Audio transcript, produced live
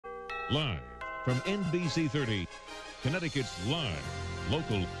Live from NBC 30, Connecticut's live,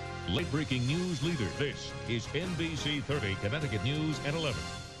 local, late-breaking news leader. This is NBC 30, Connecticut News at 11.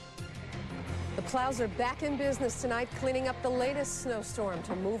 The plows are back in business tonight, cleaning up the latest snowstorm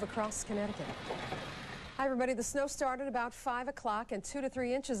to move across Connecticut. Hi, everybody. The snow started about 5 o'clock, and 2 to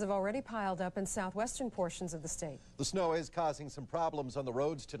 3 inches have already piled up in southwestern portions of the state. The snow is causing some problems on the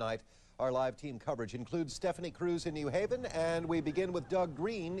roads tonight. Our live team coverage includes Stephanie Cruz in New Haven, and we begin with Doug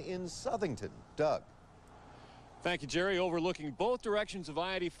Green in Southington. Doug. Thank you, Jerry. Overlooking both directions of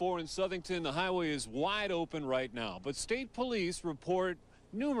I-84 in Southington, the highway is wide open right now. But state police report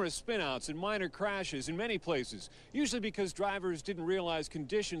numerous spinouts and minor crashes in many places, usually because drivers didn't realize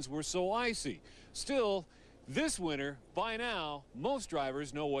conditions were so icy. Still, this winter, by now, most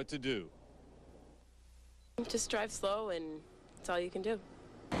drivers know what to do. Just drive slow, and that's all you can do.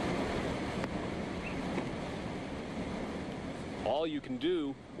 All you can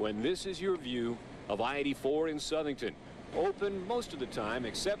do when this is your view of I-84 in Southington. Open most of the time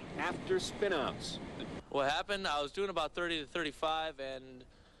except after spinouts. What happened, I was doing about 30 to 35, and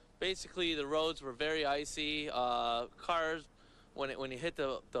basically the roads were very icy. Cars, when you hit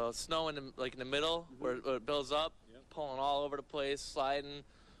the snow in the middle, where it builds up, pulling all over the place, sliding.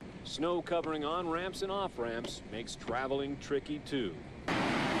 Snow covering on-ramps and off-ramps makes traveling tricky too.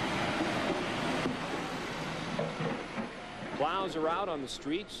 Plows are out on the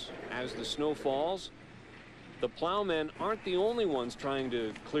streets as the snow falls. The plowmen aren't the only ones trying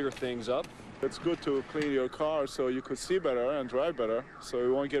to clear things up. It's good to clean your car so you could see better and drive better, so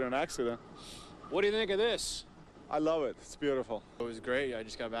you won't get in an accident. What do you think of this? I love it. It's beautiful. It was great. I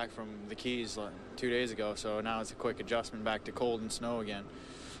just got back from the Keys 2 days ago, so now it's a quick adjustment back to cold and snow again.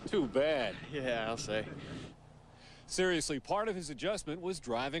 Too bad. Yeah, I'll say. Seriously, part of his adjustment was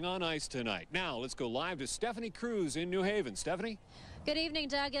driving on ice tonight. Now, let's go live to Stephanie Cruz in New Haven. Stephanie? Good evening,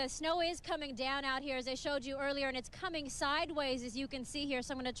 Doug. Snow is coming down out here, as I showed you earlier, and it's coming sideways, as you can see here,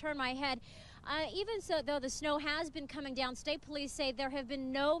 so I'm going to turn my head. Even so, though the snow has been coming down, state police say there have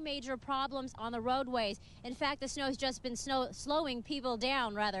been no major problems on the roadways. In fact, the snow has just been slowing people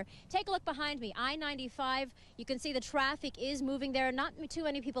down, rather. Take a look behind me. I-95, you can see the traffic is moving there. Not too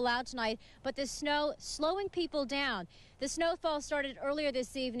many people out tonight, but the snow slowing people down. The snowfall started earlier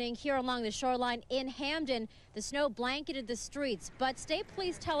this evening here along the shoreline in Hamden. The snow blanketed the streets, but state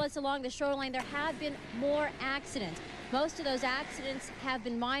police tell us along the shoreline there have been more accidents. Most of those accidents have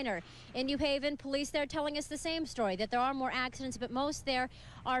been minor. In New Haven, police there telling us the same story, that there are more accidents, but most there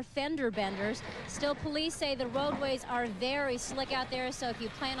are fender benders. Still, police say the roadways are very slick out there, so if you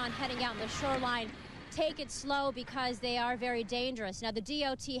plan on heading out in the shoreline, take it slow because they are very dangerous. Now, the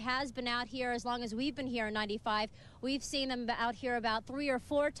DOT has been out here as long as we've been here in 95. We've seen them out here about 3 or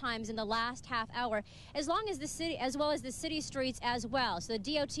 4 times in the last half hour, as well as the city streets as well. So the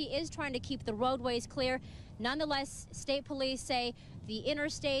DOT is trying to keep the roadways clear. Nonetheless, state police say the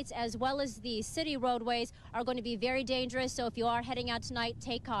interstates as well as the city roadways are going to be very dangerous. So if you are heading out tonight,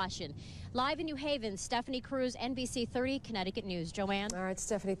 take caution. Live in New Haven, Stephanie Cruz, NBC 30, Connecticut News. Joanne? All right,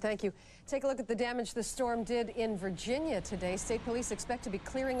 Stephanie, thank you. Take a look at the damage the storm did in Virginia today. State police expect to be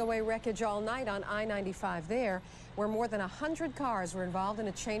clearing away wreckage all night on I-95 there, where more than 100 cars were involved in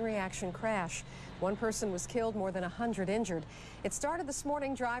a chain reaction crash. 1 person was killed, more than 100 injured. It started this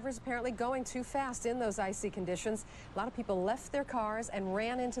morning, drivers apparently going too fast in those icy conditions. A lot of people left their cars and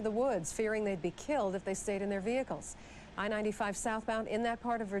ran into the woods, fearing they'd be killed if they stayed in their vehicles. I-95 southbound in that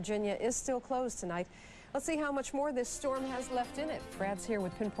part of Virginia is still closed tonight. Let's see how much more this storm has left in it. Brad's here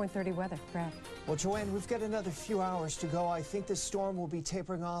with Pinpoint 30 weather. Brad. Well, Joanne, we've got another few hours to go. I think the storm will be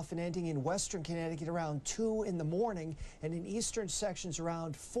tapering off and ending in western Connecticut around 2 in the morning and in eastern sections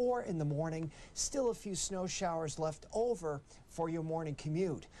around 4 in the morning. Still a few snow showers left over for your morning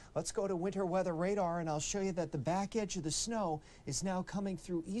commute. Let's go to winter weather radar, and I'll show you that the back edge of the snow is now coming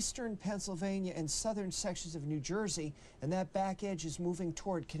through eastern Pennsylvania and southern sections of New Jersey, and that back edge is moving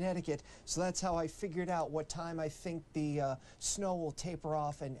toward Connecticut. So that's how I figured out what time I think the snow will taper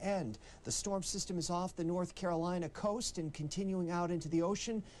off and end. The storm system is off the North Carolina coast and continuing out into the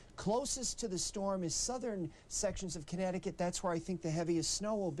ocean. Closest to the storm is southern sections of Connecticut. That's where I think the heaviest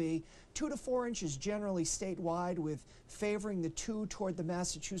snow will be. 2 to 4 inches generally statewide, with favoring the 2 toward the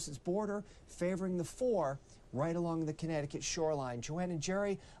Massachusetts border, favoring the 4 right along the Connecticut shoreline. Joanne and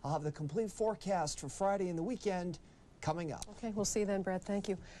Jerry, I'll have the complete forecast for Friday and the weekend coming up. Okay, we'll see you then, Brad. Thank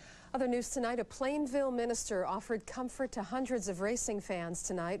you. Other news tonight, a Plainville minister offered comfort to hundreds of racing fans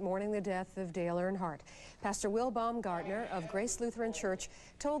tonight, mourning the death of Dale Earnhardt. Pastor Will Baumgartner of Grace Lutheran Church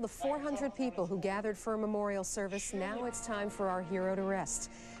told the 400 people who gathered for a memorial service, now it's time for our hero to rest.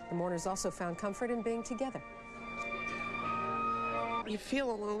 The mourners also found comfort in being together. You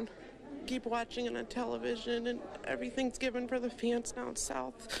feel alone. keep watching it on television, and everything's given for the fans down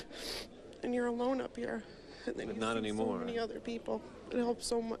south, and you're alone up here. And then but you not see anymore. So many other people. It helps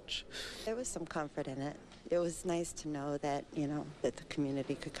so much. There was some comfort in it. It was nice to know that, you know, that the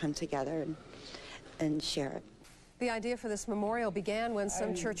community could come together and share it. The idea for this memorial began when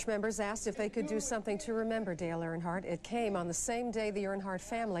some church members asked if they could do something to remember Dale Earnhardt. It came on the same day the Earnhardt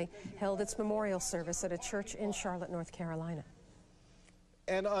family held its memorial service at a church in Charlotte, North Carolina.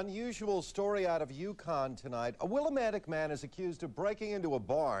 An unusual story out of Yukon tonight. A Willimantic man is accused of breaking into a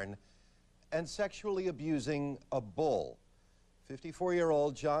barn and sexually abusing a bull.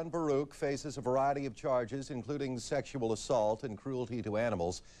 54-year-old John Baruch faces a variety of charges, including sexual assault and cruelty to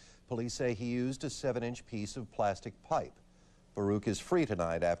animals. Police say he used a 7-inch piece of plastic pipe. Baruch is free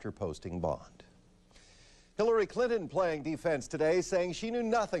tonight after posting bond. Hillary Clinton playing defense today, saying she knew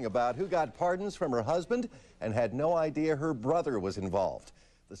nothing about who got pardons from her husband and had no idea her brother was involved.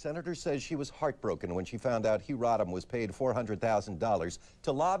 The senator says she was heartbroken when she found out Hugh Rodham was paid $400,000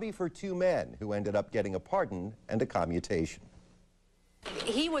 to lobby for 2 men who ended up getting a pardon and a commutation.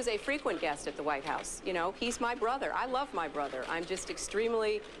 He was a frequent guest at the White House. You know, he's my brother. I love my brother. I'm just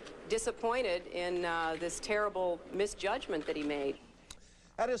extremely disappointed in this terrible misjudgment that he made.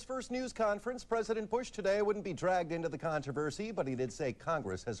 At his first news conference, President Bush today wouldn't be dragged into the controversy, but he did say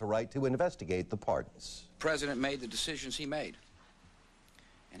Congress has a right to investigate the pardons. The president made the decisions he made,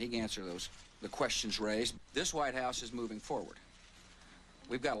 and he can answer the questions raised. This White House is moving forward.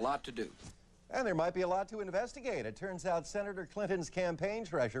 We've got a lot to do. And there might be a lot to investigate. It turns out Senator Clinton's campaign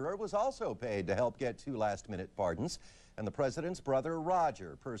treasurer was also paid to help get 2 last-minute pardons. And the president's brother,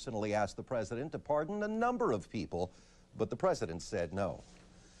 Roger, personally asked the president to pardon a number of people, but the president said no.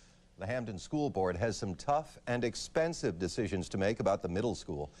 The Hamden School Board has some tough and expensive decisions to make about the middle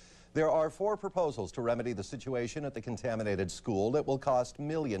school. There are 4 proposals to remedy the situation at the contaminated school that will cost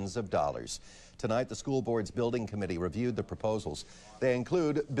millions of dollars. Tonight, the school board's building committee reviewed the proposals. They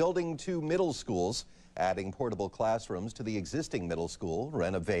include building 2 middle schools, adding portable classrooms to the existing middle school,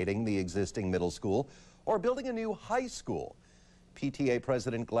 renovating the existing middle school, or building a new high school. PTA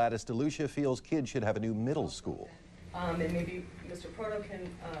President Gladys DeLucia feels kids should have a new middle school. And maybe Mr. Proto can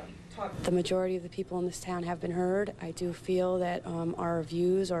talk. The majority of the people in this town have been heard. I do feel that our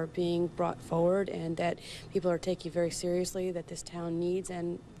views are being brought forward and that people are taking very seriously that this town needs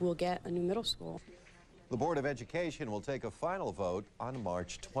and will get a new middle school. The Board of Education will take a final vote on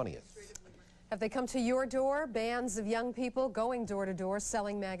March 20th. Have they come to your door? Bands of young people going door to door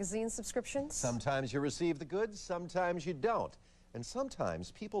selling magazine subscriptions? Sometimes you receive the goods, sometimes you don't. And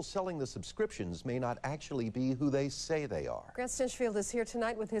sometimes people selling the subscriptions may not actually be who they say they are. Grant Stinchfield is here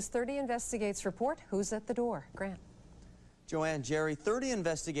tonight with his 30 Investigates report. Who's at the door? Grant. Joanne, Jerry, 30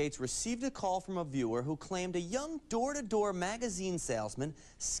 Investigates received a call from a viewer who claimed a young door-to-door magazine salesman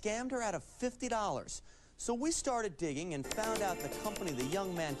scammed her out of $50. So we started digging and found out the company the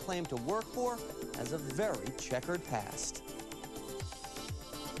young man claimed to work for has a very checkered past.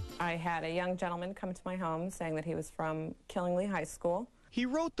 I had a young gentleman come to my home saying that he was from Killingley High School. He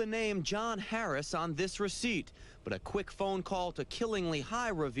wrote the name John Harris on this receipt, but a quick phone call to Killingley High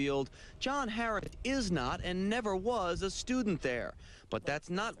revealed John Harris is not and never was a student there. But that's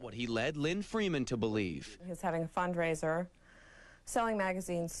not what he led Lynn Freeman to believe. He was having a fundraiser, selling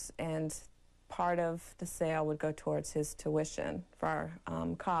magazines, and part of the sale would go towards his tuition for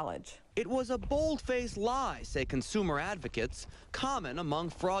college. It was a bold-faced lie, say consumer advocates, common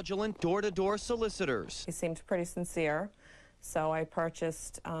among fraudulent door-to-door solicitors. He seemed pretty sincere, so I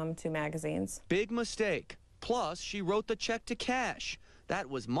purchased 2 magazines. Big mistake. Plus, she wrote the check to cash. That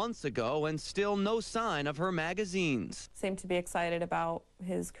was months ago and still no sign of her magazines. Seemed to be excited about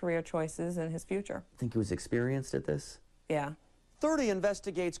his career choices and his future. Think he was experienced at this? Yeah. 30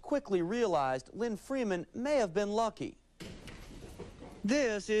 Investigates quickly realized Lynn Freeman may have been lucky.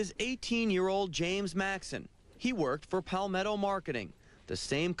 This is 18-year-old James Maxon. He worked for Palmetto Marketing, the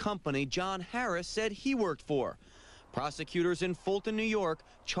same company John Harris said he worked for. Prosecutors in Fulton, New York,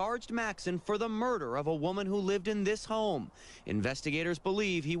 charged Maxon for the murder of a woman who lived in this home. Investigators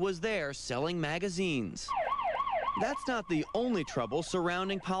believe he was there selling magazines. That's not the only trouble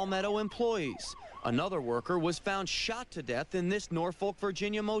surrounding Palmetto employees. Another worker was found shot to death in this Norfolk,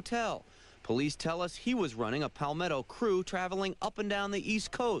 Virginia motel. Police tell us he was running a Palmetto crew traveling up and down the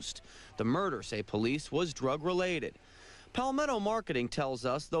East Coast. The murder, say police, was drug-related. Palmetto Marketing tells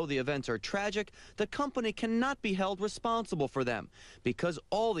us, though the events are tragic, the company cannot be held responsible for them because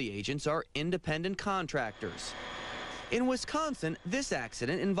all the agents are independent contractors. In Wisconsin, this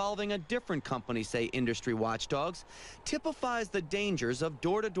accident involving a different company, say industry watchdogs, typifies the dangers of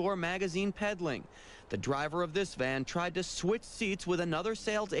door-to-door magazine peddling. The driver of this van tried to switch seats with another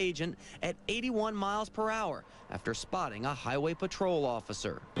sales agent at 81 miles per hour after spotting a highway patrol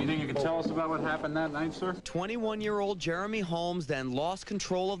officer. Anything you can tell us about what happened that night, sir? 21-year-old Jeremy Holmes then lost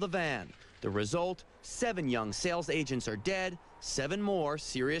control of the van. The result, 7 young sales agents are dead, 7 more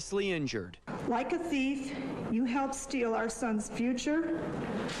seriously injured. Like a thief, you helped steal our son's future,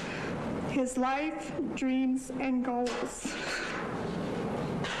 his life, dreams, and goals.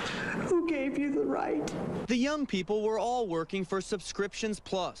 Who gave you the right? The young people were all working for Subscriptions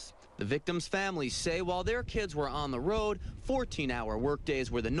Plus. The victims' families say while their kids were on the road, 14-hour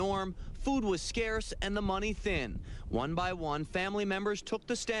workdays were the norm, food was scarce, and the money thin. One by one, family members took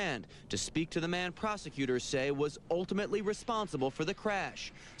the stand to speak to the man prosecutors say was ultimately responsible for the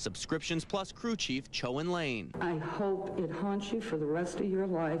crash. Subscriptions Plus crew chief Choen Lane. I hope it haunts you for the rest of your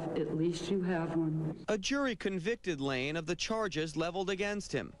life. At least you have one. A jury convicted Lane of the charges leveled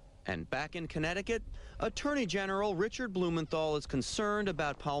against him. And back in Connecticut, Attorney General Richard Blumenthal is concerned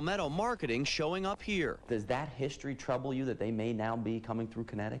about Palmetto marketing showing up here. Does that history trouble you that they may now be coming through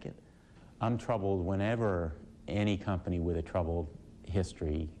Connecticut? I'm troubled whenever any company with a troubled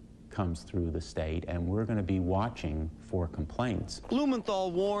history comes through the state, and we're going to be watching for complaints.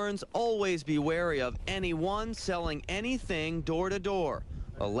 Blumenthal warns always be wary of anyone selling anything door to door.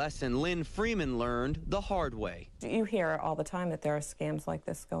 A lesson Lynn Freeman learned the hard way. You hear all the time that there are scams like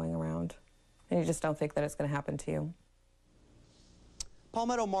this going around, and you just don't think that it's going to happen to you.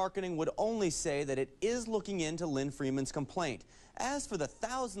 Palmetto Marketing would only say that it is looking into Lynn Freeman's complaint. As for the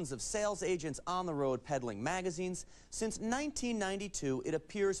thousands of sales agents on the road peddling magazines, since 1992, it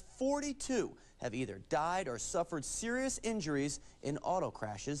appears 42 have either died or suffered serious injuries in auto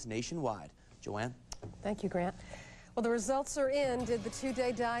crashes nationwide. Joanne? Thank you, Grant. Well, the results are in. Did the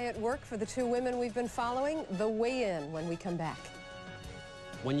 2-day diet work for the 2 women we've been following? The weigh-in when we come back.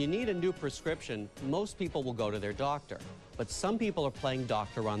 When you need a new prescription, most people will go to their doctor. But some people are playing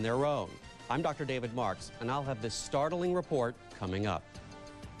doctor on their own. I'm Dr. David Marks, and I'll have this startling report coming up.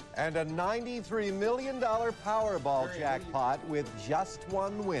 And a $93 million Powerball jackpot with just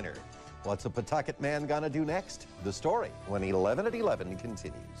one winner. What's a Pawtucket man gonna do next? The story when 11 at 11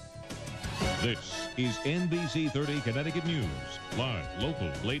 continues. This is NBC 30 Connecticut News. Live, local,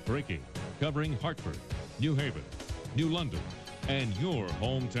 late breaking. Covering Hartford, New Haven, New London, and your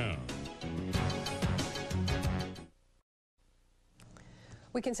hometown.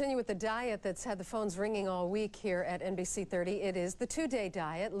 We continue with the diet that's had the phones ringing all week here at NBC 30. It is the 2-day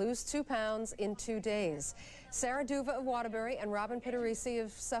diet. Lose 2 pounds in 2 days. Sarah Duva of Waterbury and Robin Pitterisi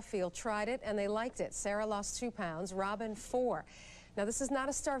of Suffield tried it, and they liked it. Sarah lost 2 pounds, Robin 4. Now, this is not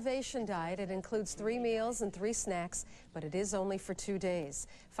a starvation diet. It includes 3 meals and 3 snacks, but it is only for 2 days.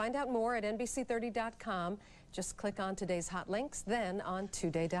 Find out more at NBC30.com. Just click on today's hot links, then on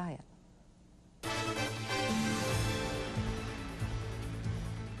 2-day diet.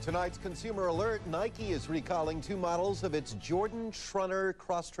 Tonight's Consumer Alert, Nike is recalling 2 models of its Jordan Trunner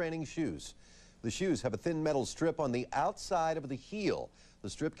cross-training shoes. The shoes have a thin metal strip on the outside of the heel. The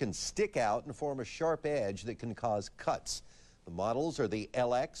strip can stick out and form a sharp edge that can cause cuts. The models are the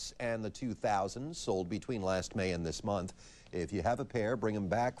LX and the 2000, sold between last May and this month. If you have a pair, bring them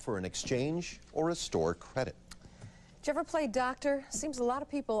back for an exchange or a store credit. Did you ever play doctor? Seems a lot of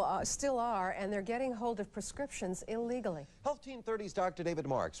people still are, and they're getting hold of prescriptions illegally. Health Team 30's Dr. David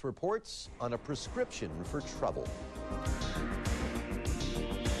Marks reports on a prescription for trouble.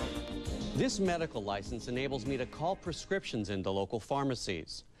 This medical license enables me to call prescriptions into local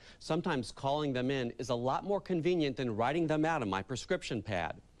pharmacies. Sometimes calling them in is a lot more convenient than writing them out on my prescription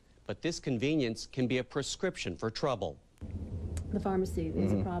pad. But this convenience can be a prescription for trouble. The pharmacy,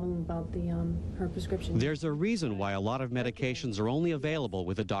 there's a problem about her prescription. There's a reason why a lot of medications are only available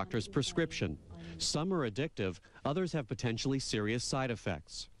with a doctor's prescription. Some are addictive, others have potentially serious side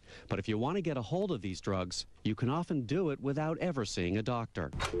effects. But if you want to get a hold of these drugs, you can often do it without ever seeing a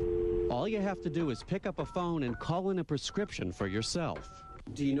doctor. All you have to do is pick up a phone and call in a prescription for yourself.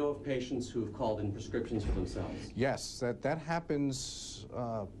 Do you know of patients who have called in prescriptions for themselves? Yes, that happens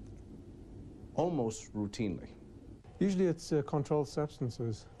almost routinely. Usually it's controlled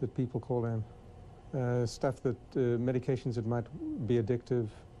substances that people call in, stuff that medications that might be addictive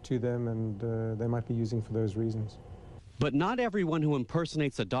to them, and they might be using for those reasons. But not everyone who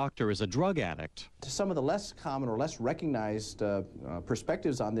impersonates a doctor is a drug addict. Some of the less common or less recognized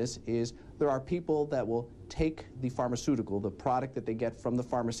perspectives on this is there are people that will take the pharmaceutical, the product that they get from the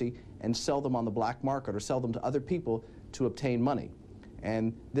pharmacy, and sell them on the black market or sell them to other people to obtain money.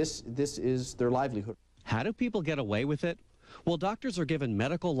 And this is their livelihood. How do people get away with it? Well, doctors are given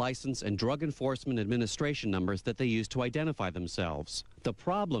medical license and Drug Enforcement Administration numbers that they use to identify themselves. The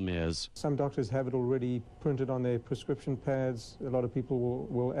problem is, some doctors have it already printed on their prescription pads. A lot of people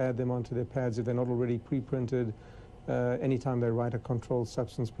will add them onto their pads if they're not already pre-printed anytime they write a controlled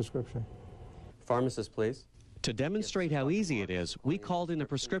substance prescription. Pharmacist, please. To demonstrate how easy it is, we called in a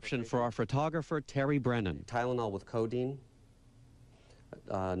prescription for our photographer, Terry Brennan. Tylenol with codeine,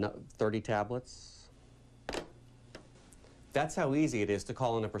 30 tablets. That's how easy it is to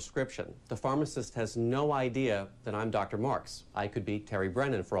call in a prescription. The pharmacist has no idea that I'm Dr. Marks. I could be Terry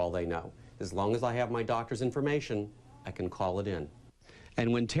Brennan for all they know. As long as I have my doctor's information, I can call it in.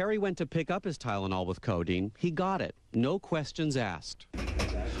 And when Terry went to pick up his Tylenol with codeine, he got it. No questions asked.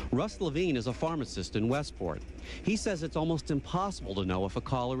 Russ Levine is a pharmacist in Westport. He says it's almost impossible to know if a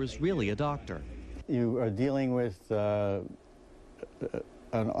caller is really a doctor. You are dealing with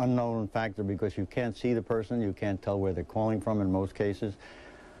an unknown factor because you can't see the person, you can't tell where they're calling from in most cases.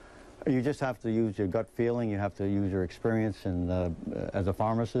 You just have to use your gut feeling, you have to use your experience as a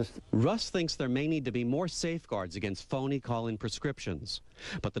pharmacist. Russ thinks there may need to be more safeguards against phony call-in prescriptions.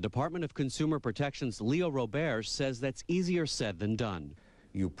 But the Department of Consumer Protection's Leo Robert says that's easier said than done.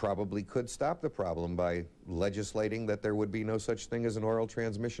 You probably could stop the problem by legislating that there would be no such thing as an oral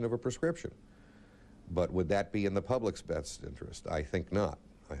transmission of a prescription. But would that be in the public's best interest? I think not.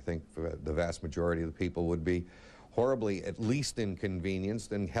 I think the vast majority of the people would be horribly at least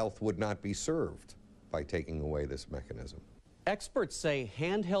inconvenienced, and health would not be served by taking away this mechanism. Experts say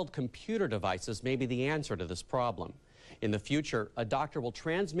handheld computer devices may be the answer to this problem. In the future, a doctor will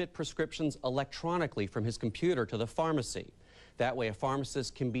transmit prescriptions electronically from his computer to the pharmacy. That way, a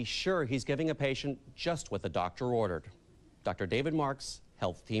pharmacist can be sure he's giving a patient just what the doctor ordered. Dr. David Marks,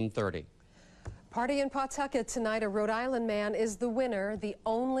 Health Team 30. Party in Pawtucket tonight. A Rhode Island man is the winner, the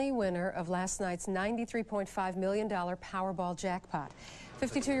only winner of last night's $93.5 million Powerball jackpot.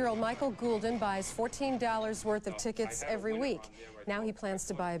 52-year-old Michael Goulden buys $14 worth of tickets every week. Now he plans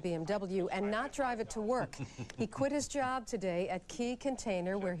to buy a BMW and not drive it to work. He quit his job today at Key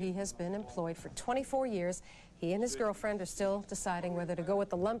Container, where he has been employed for 24 years. He and his girlfriend are still deciding whether to go with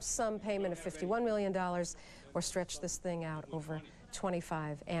the lump sum payment of $51 million or stretch this thing out over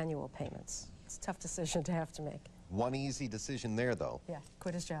 25 annual payments. It's a tough decision to have to make. One easy decision there, though. Yeah,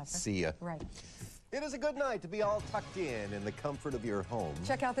 quit his job. Huh? See ya. Right. It is a good night to be all tucked in the comfort of your home.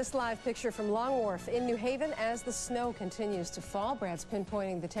 Check out this live picture from Long Wharf in New Haven as the snow continues to fall. Brad's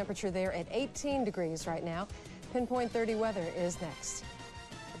pinpointing the temperature there at 18 degrees right now. Pinpoint 30 weather is next.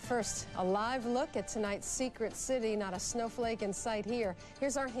 But first, a live look at tonight's secret city. Not a snowflake in sight here.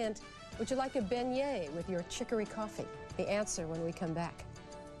 Here's our hint. Would you like a beignet with your chicory coffee? The answer when we come back.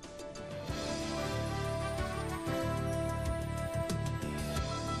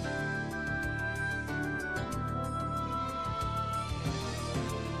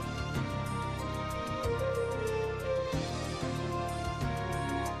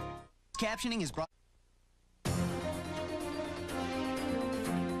 Captioning is brought.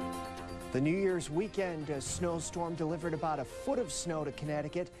 The New Year's weekend snowstorm delivered about a foot of snow to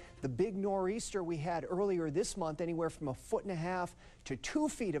Connecticut. The big nor'easter we had earlier this month, anywhere from 1.5 feet to 2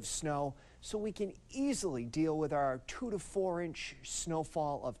 feet of snow, so we can easily deal with our 2 to 4 inch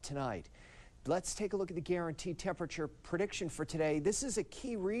snowfall of tonight. Let's take a look at the guaranteed temperature prediction for today. This is a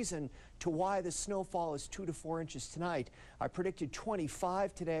key reason to why the snowfall is 2 to 4 inches tonight. I predicted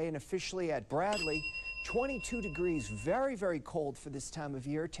 25 today, and officially at Bradley, 22 degrees, very, very cold for this time of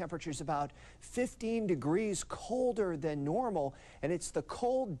year. Temperatures about 15 degrees colder than normal, and it's the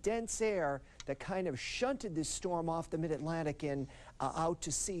cold, dense air that kind of shunted this storm off the mid-Atlantic and out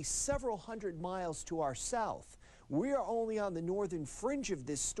to sea several hundred miles to our south. We are only on the northern fringe of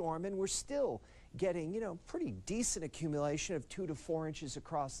this storm, and we're still getting, pretty decent accumulation of 2 to 4 inches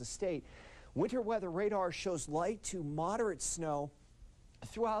across the state. Winter weather radar shows light to moderate snow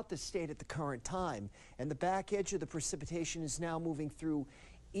throughout the state at the current time, and the back edge of the precipitation is now moving through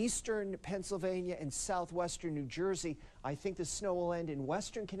eastern Pennsylvania and southwestern New Jersey. I think the snow will end in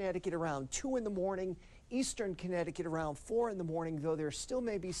western Connecticut around 2 in the morning, eastern Connecticut around 4 in the morning, though there still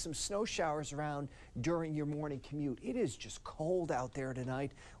may be some snow showers around during your morning commute. It is just cold out there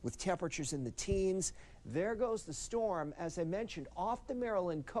tonight with temperatures in the teens. There goes the storm, as I mentioned, off the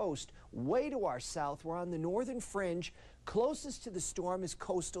Maryland coast, way to our south. We're on the northern fringe. Closest to the storm is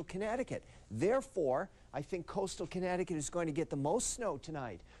coastal Connecticut. Therefore, I think coastal Connecticut is going to get the most snow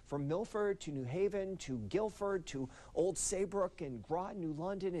tonight, from Milford to New Haven to Guilford to Old Saybrook and Groton, New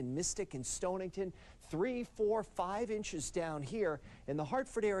London and Mystic and Stonington. 3, 4, 5 inches down here. In the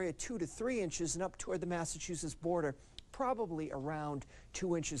Hartford area, 2 to 3 inches, and up toward the Massachusetts border, probably around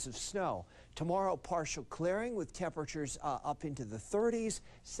 2 inches of snow. Tomorrow, partial clearing with temperatures up into the 30s.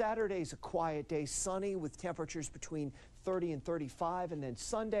 Saturday's a quiet day, sunny with temperatures between 30 and 35. And then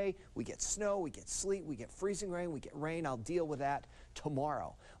Sunday, we get snow, we get sleet, we get freezing rain, we get rain. I'll deal with that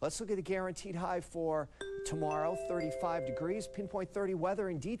tomorrow. Let's look at the guaranteed high for tomorrow, 35 degrees. Pinpoint 30 weather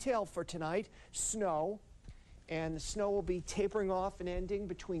in detail for tonight. Snow, and the snow will be tapering off and ending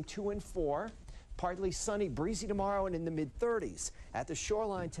between 2 and 4. Partly sunny, breezy tomorrow and in the mid-30s. At the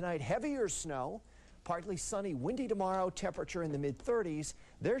shoreline tonight, heavier snow. Partly sunny, windy tomorrow, temperature in the mid-30s.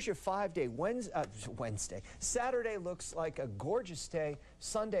 There's your 5-day Wednesday. Saturday looks like a gorgeous day.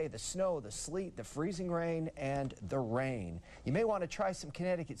 Sunday, the snow, the sleet, the freezing rain, and the rain. You may want to try some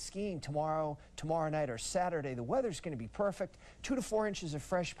Connecticut skiing tomorrow night, or Saturday. The weather's going to be perfect. 2 to 4 inches of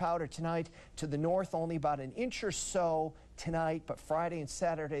fresh powder tonight. To the north, only about an inch or so tonight, but Friday and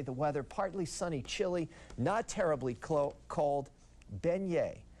Saturday, the weather partly sunny, chilly, not terribly cold.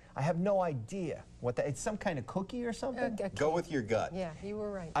 Beignet. I have no idea what that, it's some kind of cookie or something? Go with your gut. Yeah, you were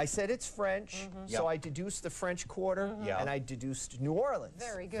right. I said it's French, so I deduced the French Quarter, and I deduced New Orleans.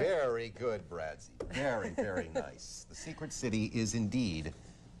 Very good. Very good, Bradsy. Very, very nice. The secret city is indeed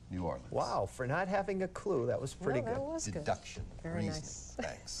New Orleans. Wow, for not having a clue, that was pretty good. That was Deduction. Good. Very Reasoning. nice.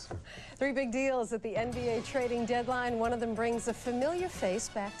 Thanks. 3 big deals at the NBA trading deadline. One of them brings a familiar face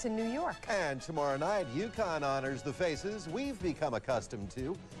back to New York. And tomorrow night, UConn honors the faces we've become accustomed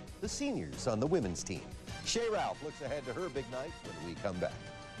to, the seniors on the women's team. Shay Ralph looks ahead to her big night when we come back.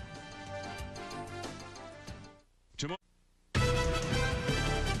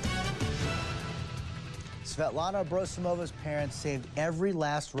 Svetlana Brosimova's parents saved every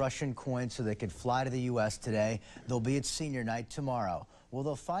last Russian coin so they could fly to the U.S. today. They'll be at senior night tomorrow. Well,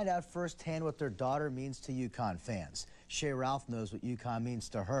 they'll find out firsthand what their daughter means to UConn fans. Shay Ralph knows what UConn means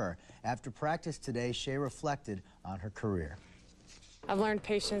to her. After practice today, Shay reflected on her career. I've learned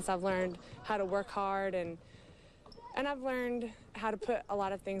patience, I've learned how to work hard, and I've learned how to put a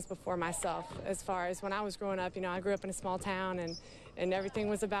lot of things before myself. As far as when I was growing up, you know, I grew up in a small town, and everything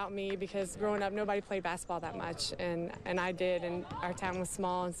was about me, because growing up nobody played basketball that much, and I did, and our town was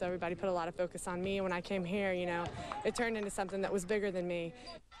small, and so everybody put a lot of focus on me. And when I came here, you know, it turned into something that was bigger than me.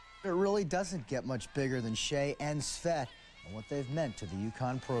 It really doesn't get much bigger than Shay and Svet and what they've meant to the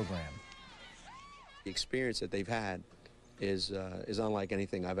UConn program. The experience that they've had is unlike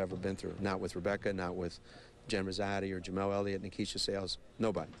anything I've ever been through. Not with Rebecca, not with Jen Rosati or Jamel Elliott, Nikisha Sales,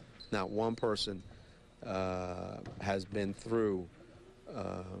 nobody. Not one person has been through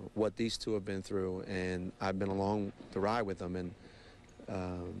what these two have been through, and I've been along the ride with them, and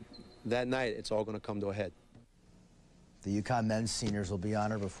that night it's all going to come to a head. The UConn men's seniors will be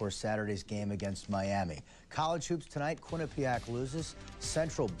honored before Saturday's game against Miami. College hoops tonight, Quinnipiac loses,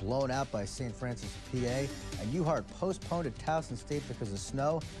 Central blown out by St. Francis PA, and UHart postponed at Towson State because of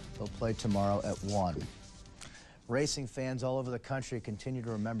snow. They'll play tomorrow at 1. Racing fans all over the country continue to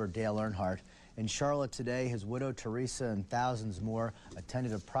remember Dale Earnhardt. In Charlotte today, his widow Teresa and thousands more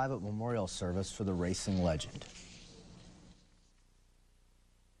attended a private memorial service for the racing legend.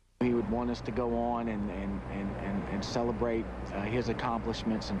 He would want us to go on and celebrate his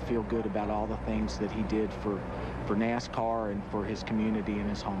accomplishments and feel good about all the things that he did for NASCAR and for his community and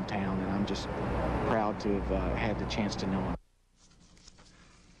his hometown. And I'm just proud to have had the chance to know him.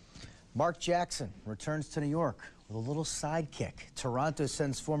 Mark Jackson returns to New York with a little sidekick. Toronto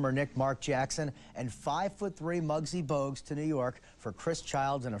sends former Knick Mark Jackson and 5'3" Muggsy Bogues to New York for Chris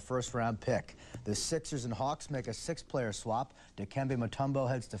Childs and a first-round pick. The Sixers and Hawks make a 6-player swap. Dikembe Mutombo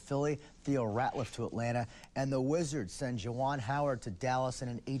heads to Philly, Theo Ratliff to Atlanta, and the Wizards send Juwan Howard to Dallas in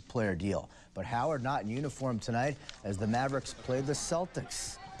an 8-player deal. But Howard not in uniform tonight as the Mavericks played the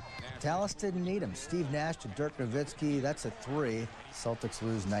Celtics. Dallas didn't need him. Steve Nash to Dirk Nowitzki, that's a 3. Celtics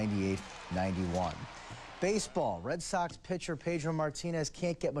lose 98-91. Baseball, Red Sox pitcher Pedro Martinez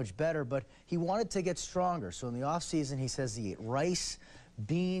can't get much better, but he wanted to get stronger. So in the offseason, he says he ate rice,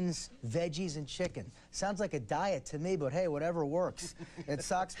 beans, veggies, and chicken. Sounds like a diet to me, but hey, whatever works. At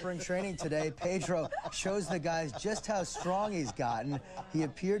Sox spring training today, Pedro shows the guys just how strong he's gotten. He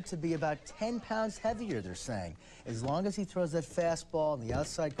appeared to be about 10 pounds heavier, they're saying. As long as he throws that fastball in the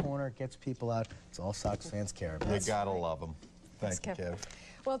outside corner, gets people out, it's all Sox fans care about. You gotta love him. Thank you, Kev.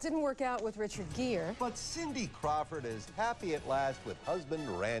 Well, it didn't work out with Richard Gere. But Cindy Crawford is happy at last with husband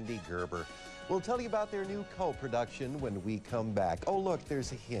Randy Gerber. We'll tell you about their new co-production when we come back. Oh, look,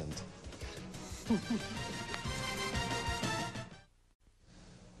 there's a hint.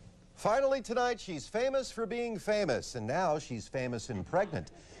 Finally tonight, she's famous for being famous, and now she's famous and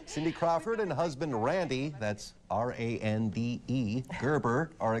pregnant. Cindy Crawford and husband Randy, that's R-A-N-D-E, Gerber,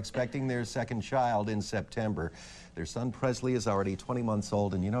 are expecting their second child in September. Their son Presley is already 20 months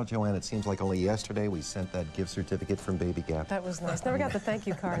old, and you know, Joanne, it seems like only yesterday we sent that gift certificate from Baby Gap. That was nice. Never got the thank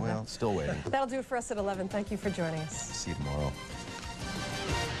you card. Well, still waiting. That'll do it for us at 11. Thank you for joining us. See you tomorrow.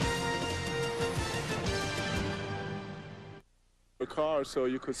 A car so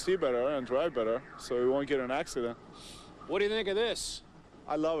you could see better and drive better so you won't get in an accident. What do you think of this?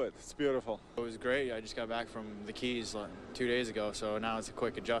 I love it. It's beautiful. It was great. I just got back from the Keys 2 days ago, so now it's a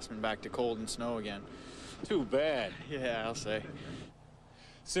quick adjustment back to cold and snow again. Too bad. Yeah, I'll say.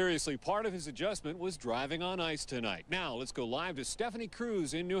 Seriously, part of his adjustment was driving on ice tonight. Now, let's go live to Stephanie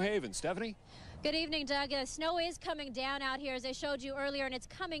Cruz in New Haven. Stephanie? Good evening, Doug. Snow is coming down out here, as I showed you earlier, and it's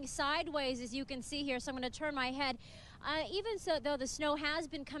coming sideways, as you can see here, so I'm going to turn my head. Even so, though the snow has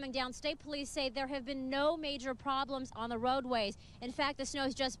been coming down, state police say there have been no major problems on the roadways. In fact, the snow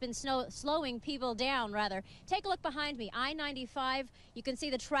has just been slowing people down, rather. Take a look behind me. I-95, you can see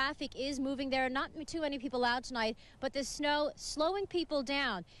the traffic is moving there. Not too many people out tonight, but the snow slowing people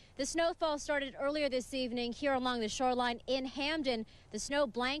down. The snowfall started earlier this evening here along the shoreline in Hamden. The snow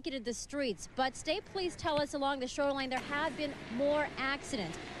blanketed the streets, but state police tell us along the shoreline there have been more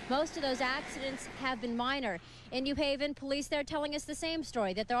accidents. Most of those accidents have been minor. In New Haven, police there telling us the same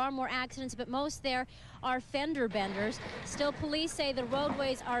story, that there are more accidents, but most there are fender benders. Still, police say the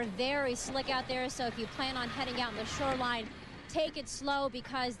roadways are very slick out there, so if you plan on heading out on the shoreline, take it slow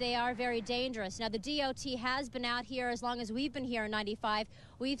because they are very dangerous. Now, the DOT has been out here as long as we've been here in 95.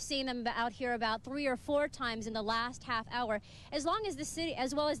 We've seen them out here about 3 or 4 times in the last half hour, as well as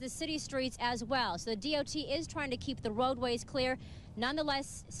the city streets as well. So the DOT is trying to keep the roadways clear.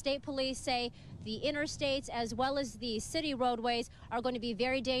 Nonetheless, state police say the interstates as well as the city roadways are going to be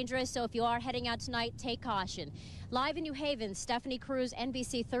very dangerous. So if you are heading out tonight, take caution. Live in New Haven, Stephanie Cruz,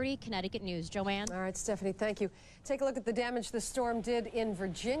 NBC 30 Connecticut News. Joanne? All right, Stephanie, thank you. Take a look at the damage the storm did in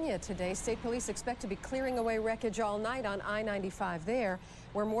Virginia today. State police expect to be clearing away wreckage all night on I-95 there,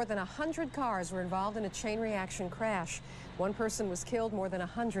 where more than 100 cars were involved in a chain reaction crash. 1 person was killed, more than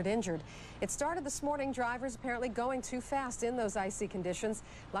 100 injured. It started this morning, drivers apparently going too fast in those icy conditions.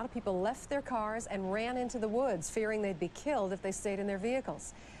 A lot of people left their cars and ran into the woods, fearing they'd be killed if they stayed in their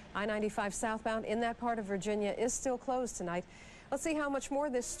vehicles. I-95 southbound in that part of Virginia is still closed tonight. Let's see how much more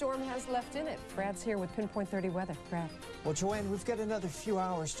this storm has left in it. Brad's here with Pinpoint 30 weather. Brad. Well, Joanne, we've got another few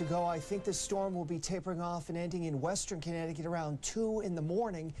hours to go. I think the storm will be tapering off and ending in western Connecticut around 2 in the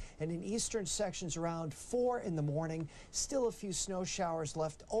morning and in eastern sections around 4 in the morning. Still a few snow showers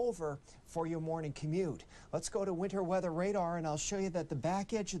left over for your morning commute. Let's go to winter weather radar, and I'll show you that the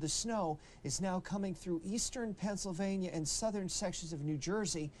back edge of the snow is now coming through eastern Pennsylvania and southern sections of New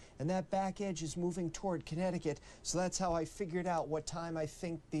Jersey, and that back edge is moving toward Connecticut. So that's how I figured out what time I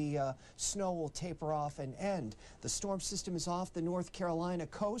think the snow will taper off and end. The storm system is off the North Carolina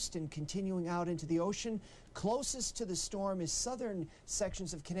coast and continuing out into the ocean. Closest to the storm is southern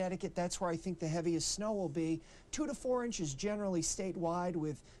sections of Connecticut. That's where I think the heaviest snow will be. 2 to 4 inches generally statewide,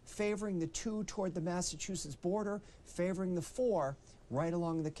 with favoring the 2 toward the Massachusetts border, favoring the 4 right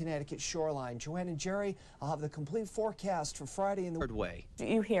along the Connecticut shoreline. Joanne and Jerry, I'll have the complete forecast for Friday in the way.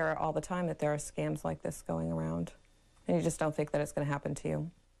 You hear all the time that there are scams like this going around, and you just don't think that it's going to happen to you.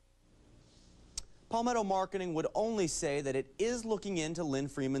 Palmetto Marketing would only say that it is looking into Lynn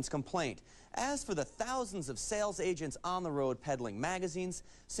Freeman's complaint. As for the thousands of sales agents on the road peddling magazines,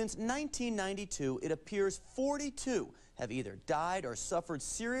 since 1992, it appears 42 have either died or suffered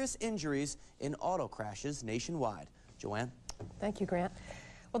serious injuries in auto crashes nationwide. Joanne? Thank you, Grant.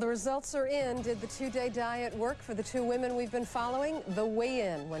 Well, the results are in. Did the 2-day diet work for the 2 women we've been following? The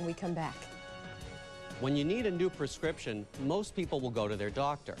weigh-in when we come back. When you need a new prescription, most people will go to their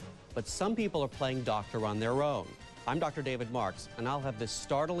doctor. But some people are playing doctor on their own. I'm Dr. David Marks, and I'll have this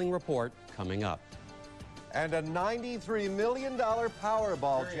startling report coming up. And a $93 million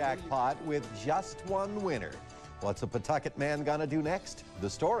Powerball jackpot with just 1 winner. What's a Pawtucket man gonna do next? The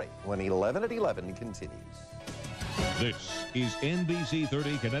story when 11 at 11 continues. This is NBC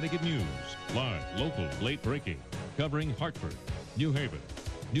 30 Connecticut News. Live, local, late breaking. Covering Hartford, New Haven,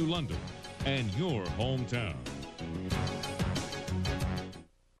 New London, and your hometown.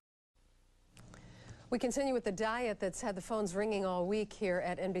 We continue with the diet that's had the phones ringing all week here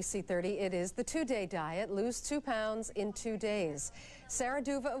at NBC 30. It is the 2-day diet. Lose 2 pounds in 2 days. Sarah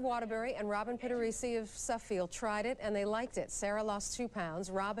Duva of Waterbury and Robin Pitterisi of Suffield tried it, and they liked it. Sarah lost 2 pounds,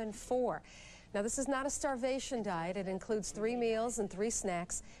 Robin 4. Now, this is not a starvation diet. It includes 3 meals and 3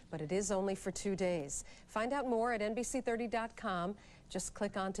 snacks, but it is only for 2 days. Find out more at NBC30.com. Just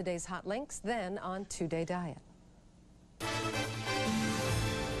click on today's hot links, then on 2-Day Diet.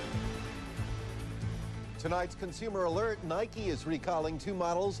 Tonight's Consumer Alert, Nike is recalling 2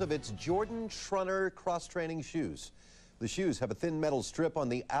 models of its Jordan Trunner cross-training shoes. The shoes have a thin metal strip on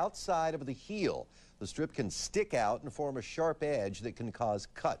the outside of the heel. The strip can stick out and form a sharp edge that can cause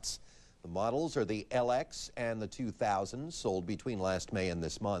cuts. The models are the LX and the 2000, sold between last May and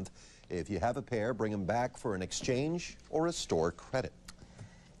this month. If you have a pair, bring them back for an exchange or a store credit.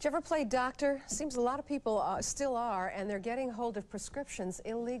 Did you ever play doctor? Seems a lot of people still are, and they're getting hold of prescriptions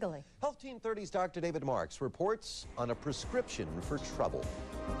illegally. Health Team 30's Dr. David Marks reports on a prescription for trouble.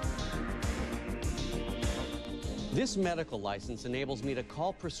 This medical license enables me to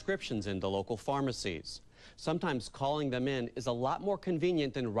call prescriptions into local pharmacies. Sometimes calling them in is a lot more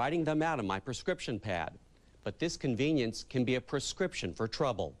convenient than writing them out on my prescription pad. But this convenience can be a prescription for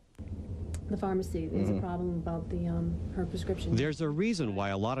trouble. The pharmacy is a problem about her prescription. There's a reason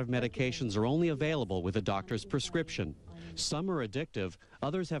why a lot of medications are only available with a doctor's prescription. Some are addictive,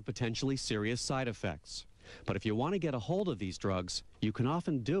 others have potentially serious side effects. But if you want to get a hold of these drugs, you can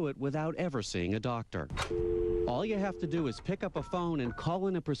often do it without ever seeing a doctor. All you have to do is pick up a phone and call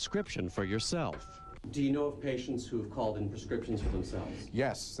in a prescription for yourself. Do you know of patients who have called in prescriptions for themselves?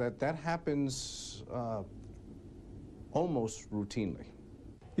 Yes, that happens almost routinely.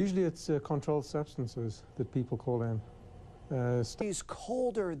 Usually it's controlled substances that people call in. It's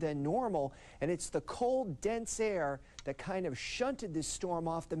colder than normal, and it's the cold, dense air that kind of shunted this storm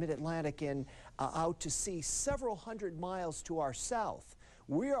off the mid-Atlantic and out to sea several hundred miles to our south.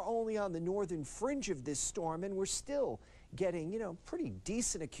 We are only on the northern fringe of this storm, and we're still getting, pretty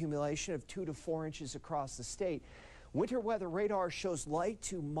decent accumulation of 2 to 4 inches across the state. Winter weather radar shows light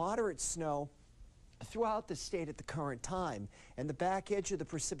to moderate snow throughout the state at the current time, and the back edge of the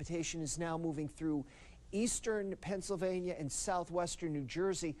precipitation is now moving through eastern Pennsylvania and southwestern New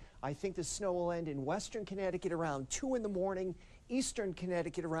Jersey. I think the snow will end in western Connecticut around 2 in the morning, eastern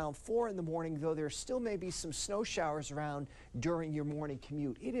Connecticut around 4 in the morning, though there still may be some snow showers around during your morning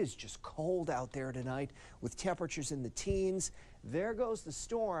commute. It is just cold out there tonight with temperatures in the teens. There goes the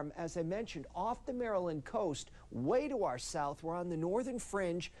storm, as I mentioned, off the Maryland coast, way to our south. We're on the northern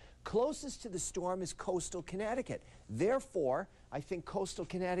fringe. Closest to the storm is coastal Connecticut. Therefore, I think coastal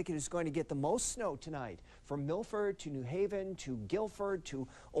Connecticut is going to get the most snow tonight, from Milford to New Haven to Guilford to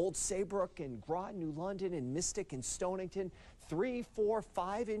Old Saybrook and Groton, New London and Mystic and Stonington. 3, 4,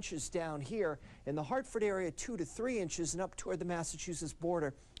 5 inches down here. In the Hartford area, 2 to 3 inches, and up toward the Massachusetts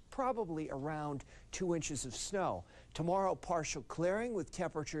border, probably around 2 inches of snow. Tomorrow, partial clearing with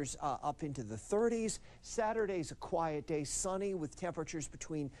temperatures up into the 30s. Saturday's a quiet day, sunny with temperatures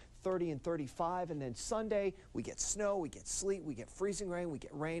between 30 and 35. And then Sunday, we get snow, we get sleet, we get freezing rain, we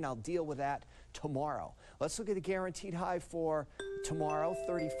get rain. I'll deal with that tomorrow. Let's look at the guaranteed high for tomorrow,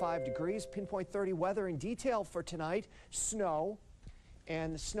 35 degrees. Pinpoint 30 weather in detail for tonight. Snow,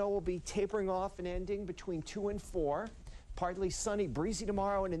 and the snow will be tapering off and ending between 2 and 4. Partly sunny, breezy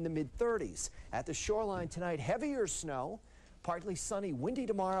tomorrow and in the mid-30s. At the shoreline tonight, heavier snow. Partly sunny, windy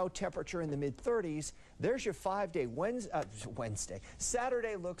tomorrow, temperature in the mid-30s. There's your 5-day Wednesday.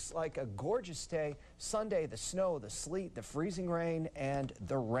 Saturday looks like a gorgeous day. Sunday, the snow, the sleet, the freezing rain, and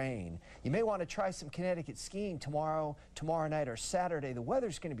the rain. You may want to try some Connecticut skiing tomorrow night, or Saturday. The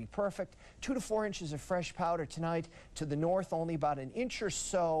weather's going to be perfect. 2 to 4 inches of fresh powder tonight. To the north, only about an inch or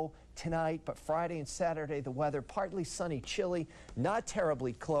so tonight, but Friday and Saturday, the weather partly sunny, chilly, not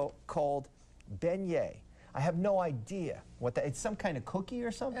terribly cold. Beignet. I have no idea what that, it's some kind of cookie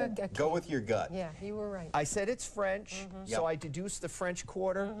or something? Go with your gut. Yeah, you were right. I said it's French, so I deduced the French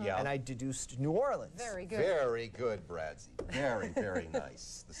Quarter, and I deduced New Orleans. Very good. Very good, Bradsy. Very, very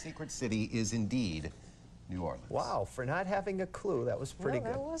nice. The secret city is indeed New Orleans. Wow, for not having a clue, that was pretty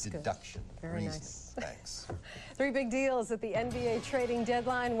good. That was good. Deduction. Very Reasoning. nice. Thanks. 3 big deals at the NBA trading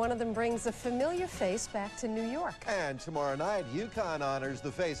deadline. One of them brings a familiar face back to New York. And tomorrow night, UConn honors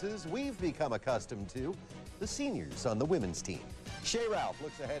the faces we've become accustomed to, the seniors on the women's team. Shay Ralph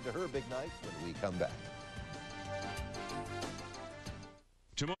looks ahead to her big night when we come back.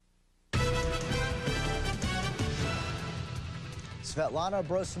 Svetlana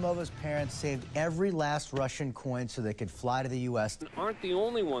Brosimova's parents saved every last Russian coin so they could fly to the U.S. Aren't the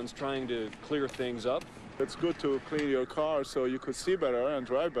only ones trying to clear things up. It's good to clean your car so you could see better and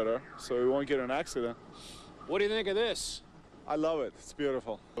drive better, so you won't get in an accident. What do you think of this? I love it. It's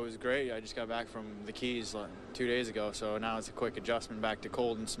beautiful. It was great. I just got back from the Keys 2 days ago, so now it's a quick adjustment back to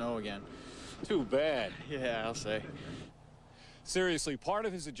cold and snow again. Too bad. Yeah, I'll say. Seriously, part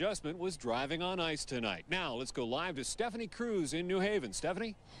of his adjustment was driving on ice tonight. Now, let's go live to Stephanie Cruz in New Haven.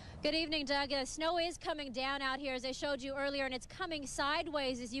 Stephanie? Good evening, Doug. Snow is coming down out here, as I showed you earlier, and it's coming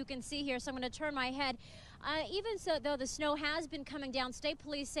sideways, as you can see here. So I'm going to turn my head. Even so, though the snow has been coming down, state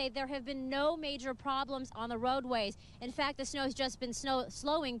police say there have been no major problems on the roadways. In fact, the snow has just been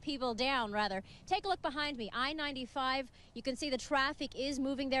slowing people down, rather. Take a look behind me. I-95, you can see the traffic is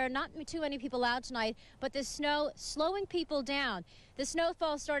moving there. Not too many people out tonight, but the snow slowing people down. The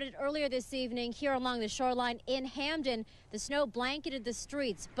snowfall started earlier this evening here along the shoreline in Hamden. The snow blanketed the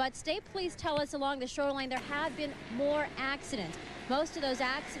streets, but state police tell us along the shoreline there have been more accidents. Most of those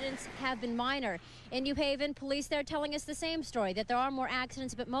accidents have been minor. In New Haven, police there telling us the same story, that there are more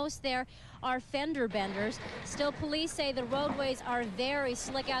accidents, but most there are fender benders. Still, police say the roadways are very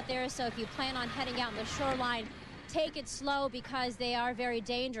slick out there, so if you plan on heading out on the shoreline, take it slow because they are very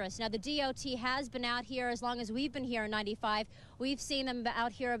dangerous. Now, the DOT has been out here as long as we've been here in 95. We've seen them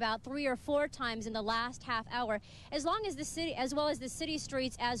out here about 3 or 4 times in the last half hour, as well as the city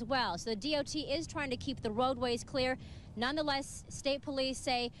streets as well. So the DOT is trying to keep the roadways clear. Nonetheless, state police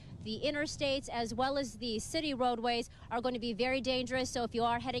say the interstates as well as the city roadways are going to be very dangerous. So if you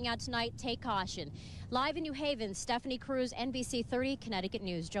are heading out tonight, take caution. Live in New Haven, Stephanie Cruz, NBC 30 Connecticut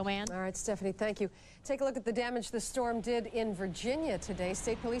News. Joanne? All right, Stephanie, thank you. Take a look at the damage the storm did in Virginia today.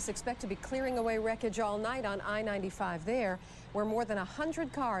 State police expect to be clearing away wreckage all night on I-95 there, where more than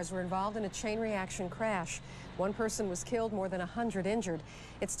 100 cars were involved in a chain reaction crash. 1 person was killed, more than 100 injured.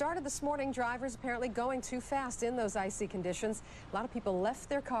 It started this morning, drivers apparently going too fast in those icy conditions. A lot of people left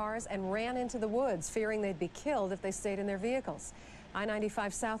their cars and ran into the woods, fearing they'd be killed if they stayed in their vehicles.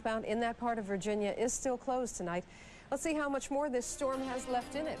 I-95 southbound in that part of Virginia is still closed tonight. Let's see how much more this storm has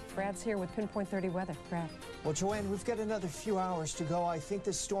left in it. Brad's here with Pinpoint 30 weather. Brad. Well, Joanne, we've got another few hours to go. I think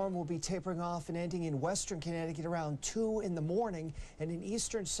the storm will be tapering off and ending in western Connecticut around 2 in the morning and in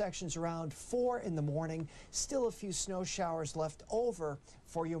eastern sections around 4 in the morning. Still a few snow showers left over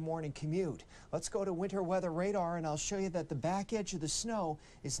for your morning commute. Let's go to winter weather radar, and I'll show you that the back edge of the snow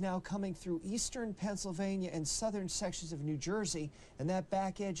is now coming through eastern Pennsylvania and southern sections of New Jersey, and that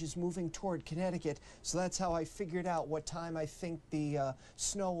back edge is moving toward Connecticut. So that's how I figured out what time I think the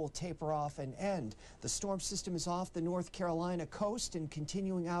snow will taper off and end. The storm system is off the North Carolina coast and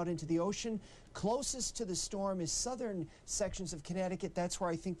continuing out into the ocean. Closest to the storm is southern sections of Connecticut. That's where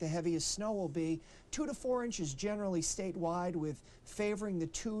I think the heaviest snow will be. 2 to 4 inches generally statewide, with favoring the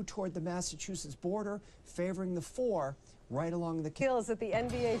 2 toward the Massachusetts border, favoring the 4 right along the hills at the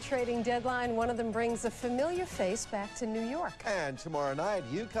NBA trading deadline. One of them brings a familiar face back to New York. And tomorrow night,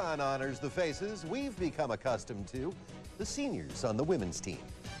 UConn honors the faces we've become accustomed to, the seniors on the women's team.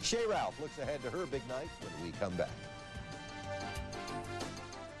 Shay Ralph looks ahead to her big night when we come back.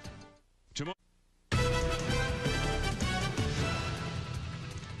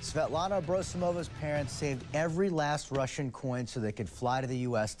 Svetlana Brosimova's parents saved every last Russian coin so they could fly to the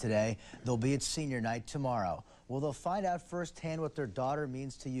U.S. today. They'll be at senior night tomorrow. Well, they'll find out firsthand what their daughter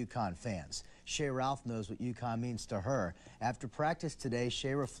means to UConn fans. Shay Ralph knows what UConn means to her. After practice today,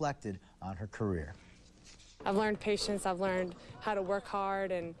 Shay reflected on her career. I've learned patience. I've learned how to work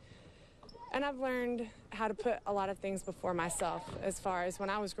hard, and I've learned how to put a lot of things before myself. As far as when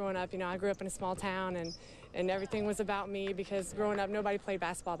I was growing up, you know, I grew up in a small town, and everything was about me, because growing up nobody played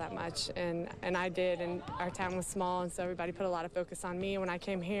basketball that much, and I did, and our town was small, and so everybody put a lot of focus on me. And when I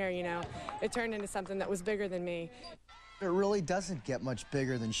came here, you know, it turned into something that was bigger than me. It really doesn't get much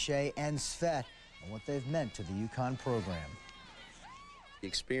bigger than Shay and Svet and what they've meant to the UConn program. The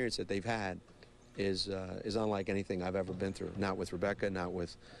experience that they've had is unlike anything I've ever been through. Not with Rebecca, not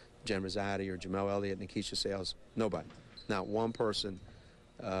with Jen Rosati or Jamel Elliott, Nikisha Sales, nobody. Not one person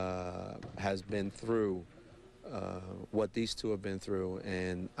has been through what these two have been through,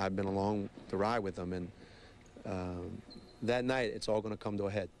 and I've been along the ride with them, and that night it's all going to come to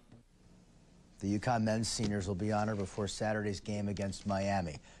a head. The UConn men's seniors will be honored before Saturday's game against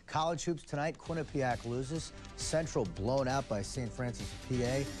Miami. College hoops tonight, Quinnipiac loses, Central blown out by St. Francis PA,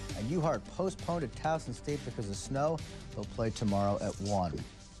 and UHart postponed at Towson State because of snow. They'll play tomorrow at 1.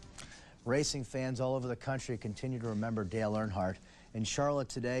 Racing fans all over the country continue to remember Dale Earnhardt. In Charlotte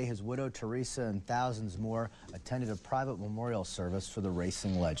today, his widow Teresa and thousands more attended a private memorial service for the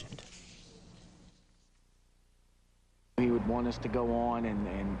racing legend. He would want us to go on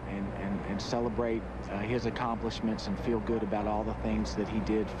and celebrate his accomplishments and feel good about all the things that he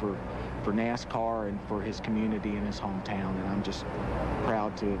did for NASCAR and for his community and his hometown, and I'm just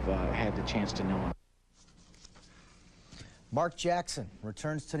proud to have had the chance to know him. Mark Jackson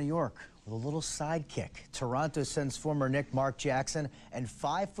returns to New York with with a little sidekick. Toronto sends former Nick Mark Jackson and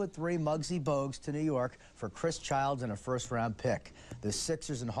 5'3" Muggsy Bogues to New York for Chris Childs and a first-round pick. The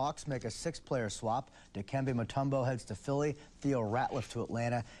Sixers and Hawks make a 6-player swap. Dikembe Mutombo heads to Philly, Theo Ratliff to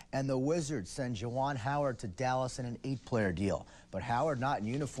Atlanta, and the Wizards send Juwan Howard to Dallas in an 8-player deal. But Howard not in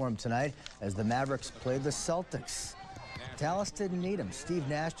uniform tonight as the Mavericks played the Celtics. Dallas didn't need him. Steve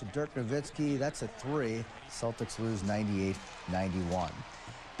Nash to Dirk Nowitzki, that's a 3. Celtics lose 98-91.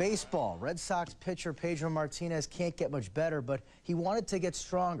 Baseball, Red Sox pitcher Pedro Martinez can't get much better, but he wanted to get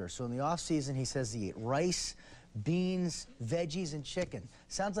stronger. So in the offseason, he says he ate rice, beans, veggies, and chicken.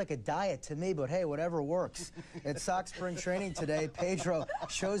 Sounds like a diet to me, but hey, whatever works. At Sox spring training today, Pedro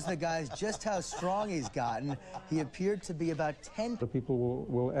shows the guys just how strong he's gotten. He appeared to be about 10. People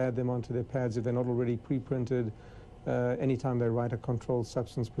will add them onto their pads if they're not already pre-printed anytime they write a controlled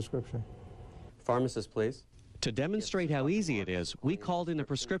substance prescription. Pharmacist, please. To demonstrate how easy it is, we called in a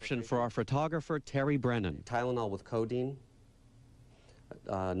prescription for our photographer, Terry Brennan. Tylenol with codeine,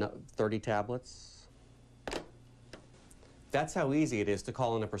 30 tablets. That's how easy it is to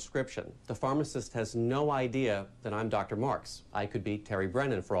call in a prescription. The pharmacist has no idea that I'm Dr. Marks. I could be Terry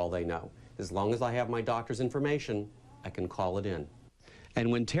Brennan for all they know. As long as I have my doctor's information, I can call it in.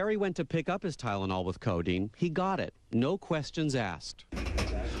 And when Terry went to pick up his Tylenol with codeine, he got it. No questions asked.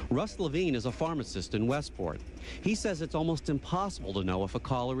 Russ Levine is a pharmacist in Westport. He says it's almost impossible to know if a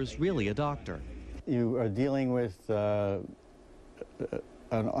caller is really a doctor. You are dealing with an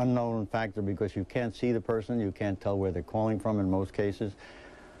unknown factor because you can't see the person, you can't tell where they're calling from in most cases.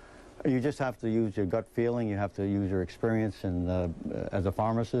 You just have to use your gut feeling, you have to use your experience as a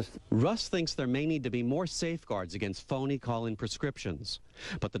pharmacist. Russ thinks there may need to be more safeguards against phony call-in prescriptions.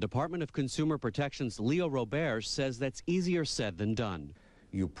 But the Department of Consumer Protection's Leo Robert says that's easier said than done.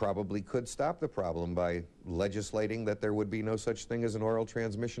 You probably could stop the problem by legislating that there would be no such thing as an oral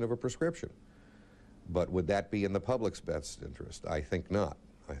transmission of a prescription. But would that be in the public's best interest? I think not.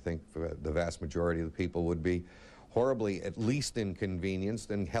 I think the vast majority of the people would be horribly at least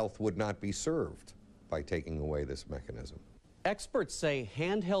inconvenienced, and health would not be served by taking away this mechanism. Experts say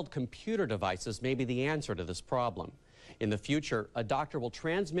handheld computer devices may be the answer to this problem. In the future, a doctor will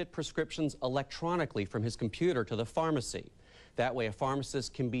transmit prescriptions electronically from his computer to the pharmacy. That way, a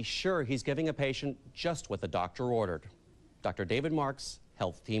pharmacist can be sure he's giving a patient just what the doctor ordered. Dr. David Marks,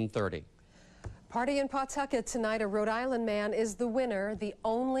 Health Team 30. Party in Pawtucket tonight. A Rhode Island man is the winner, the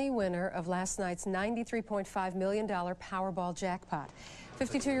only winner of last night's $93.5 million Powerball jackpot.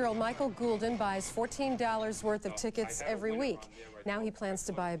 52-year-old Michael Goulden buys $14 worth of tickets every week. Now he plans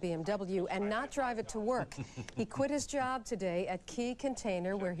to buy a BMW and not drive it to work. He quit his job today at Key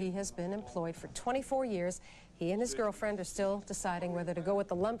Container, where he has been employed for 24 years. He and his girlfriend are still deciding whether to go with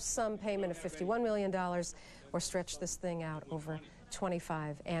the lump sum payment of $51 million or stretch this thing out over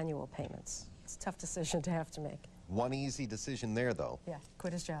 25 annual payments. It's a tough decision to have to make. One easy decision there, though. Yeah,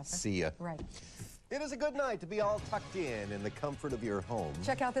 quit his job. Huh? See ya. Right. It is a good night to be all tucked in the comfort of your home.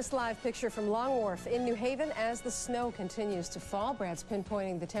 Check out this live picture from Long Wharf in New Haven as the snow continues to fall. Brad's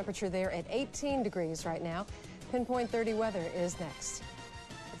pinpointing the temperature there at 18 degrees right now. Pinpoint 30 weather is next.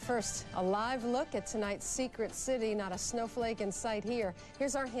 First, a live look at tonight's secret city. Not a snowflake in sight here.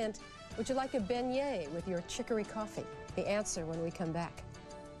 Here's our hint. Would you like a beignet with your chicory coffee? The answer when we come back.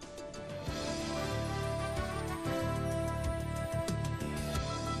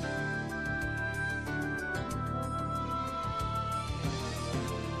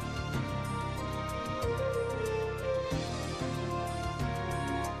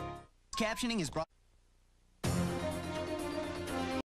 Captioning is brought